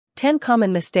10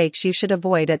 Common Mistakes You Should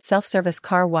Avoid at Self-Service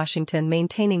Car Washington.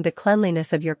 Maintaining the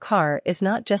cleanliness of your car is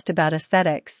not just about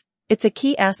aesthetics, it's a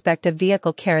key aspect of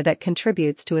vehicle care that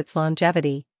contributes to its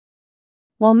longevity.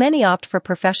 While many opt for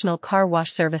professional car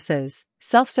wash services,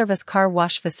 self-service car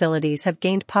wash facilities have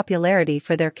gained popularity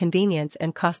for their convenience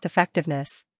and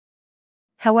cost-effectiveness.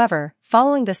 However,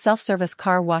 following the self-service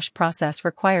car wash process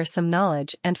requires some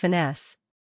knowledge and finesse.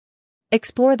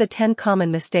 Explore the 10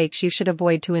 common mistakes you should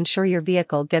avoid to ensure your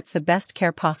vehicle gets the best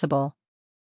care possible.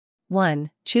 1.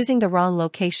 Choosing the wrong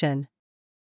location.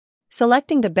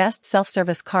 Selecting the best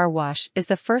self-service car wash is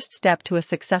the first step to a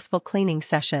successful cleaning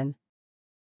session.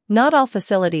 Not all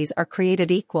facilities are created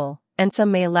equal, and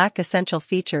some may lack essential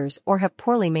features or have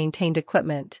poorly maintained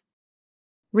equipment.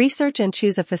 Research and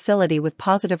choose a facility with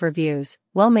positive reviews,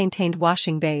 well-maintained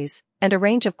washing bays, and a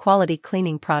range of quality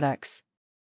cleaning products.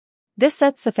 This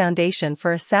sets the foundation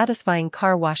for a satisfying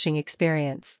car washing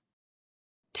experience.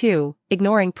 2.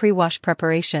 Ignoring pre-wash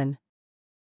preparation.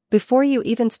 Before you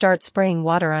even start spraying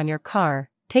water on your car,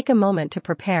 take a moment to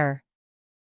prepare.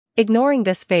 Ignoring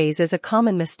this phase is a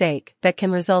common mistake that can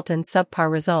result in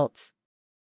subpar results.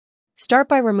 Start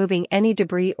by removing any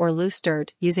debris or loose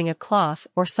dirt using a cloth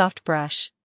or soft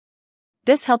brush.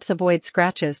 This helps avoid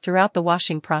scratches throughout the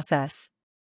washing process.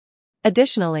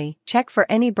 Additionally, check for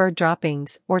any bird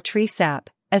droppings or tree sap,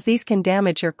 as these can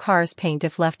damage your car's paint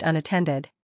if left unattended.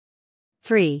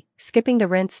 3. Skipping the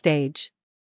rinse stage.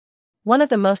 One of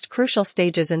the most crucial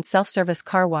stages in self-service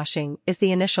car washing is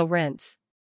the initial rinse.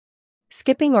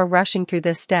 Skipping or rushing through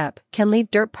this step can leave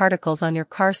dirt particles on your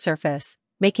car's surface,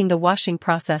 making the washing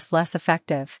process less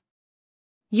effective.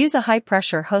 Use a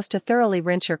high-pressure hose to thoroughly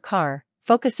rinse your car,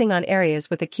 focusing on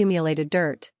areas with accumulated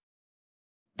dirt.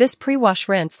 This pre-wash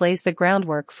rinse lays the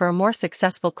groundwork for a more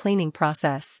successful cleaning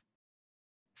process.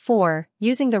 4.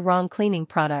 Using the wrong cleaning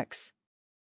products.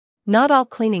 Not all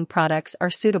cleaning products are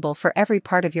suitable for every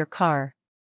part of your car.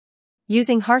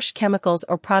 Using harsh chemicals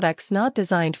or products not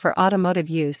designed for automotive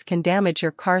use can damage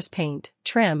your car's paint,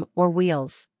 trim, or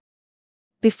wheels.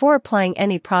 Before applying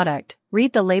any product,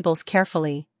 read the labels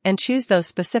carefully, and choose those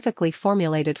specifically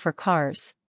formulated for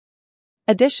cars.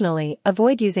 Additionally,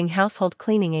 avoid using household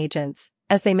cleaning agents,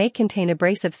 as they may contain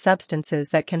abrasive substances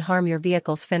that can harm your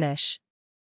vehicle's finish.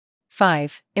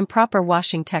 5. Improper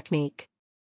washing technique.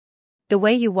 The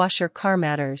way you wash your car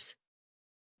matters.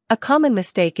 A common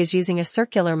mistake is using a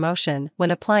circular motion when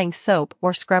applying soap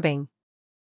or scrubbing.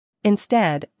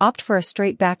 Instead, opt for a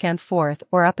straight back and forth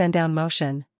or up and down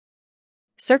motion.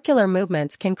 Circular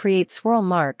movements can create swirl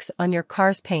marks on your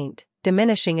car's paint,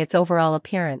 diminishing its overall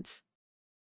appearance.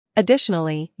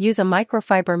 Additionally, use a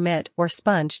microfiber mitt or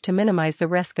sponge to minimize the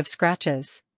risk of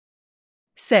scratches.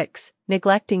 6.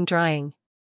 Neglecting drying.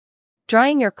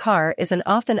 Drying your car is an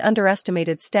often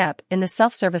underestimated step in the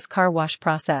self-service car wash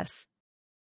process.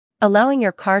 Allowing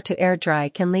your car to air dry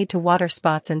can lead to water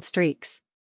spots and streaks,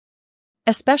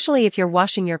 especially if you're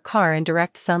washing your car in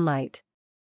direct sunlight.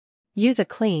 Use a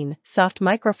clean, soft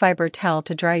microfiber towel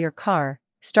to dry your car,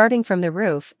 starting from the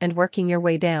roof and working your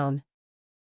way down.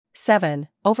 7.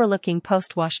 Overlooking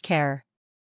post-wash care.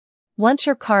 Once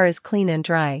your car is clean and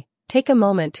dry, take a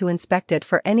moment to inspect it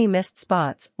for any missed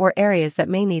spots or areas that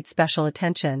may need special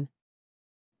attention.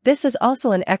 This is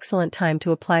also an excellent time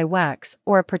to apply wax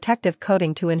or a protective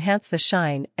coating to enhance the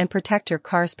shine and protect your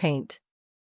car's paint.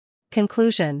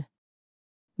 Conclusion.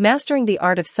 Mastering the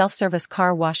art of self-service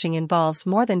car washing involves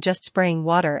more than just spraying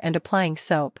water and applying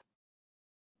soap.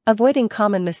 Avoiding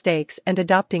common mistakes and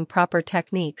adopting proper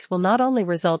techniques will not only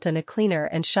result in a cleaner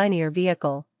and shinier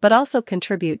vehicle, but also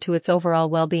contribute to its overall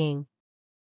well-being.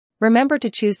 Remember to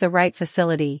choose the right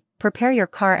facility, prepare your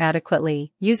car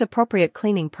adequately, use appropriate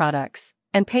cleaning products,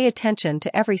 and pay attention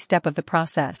to every step of the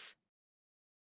process.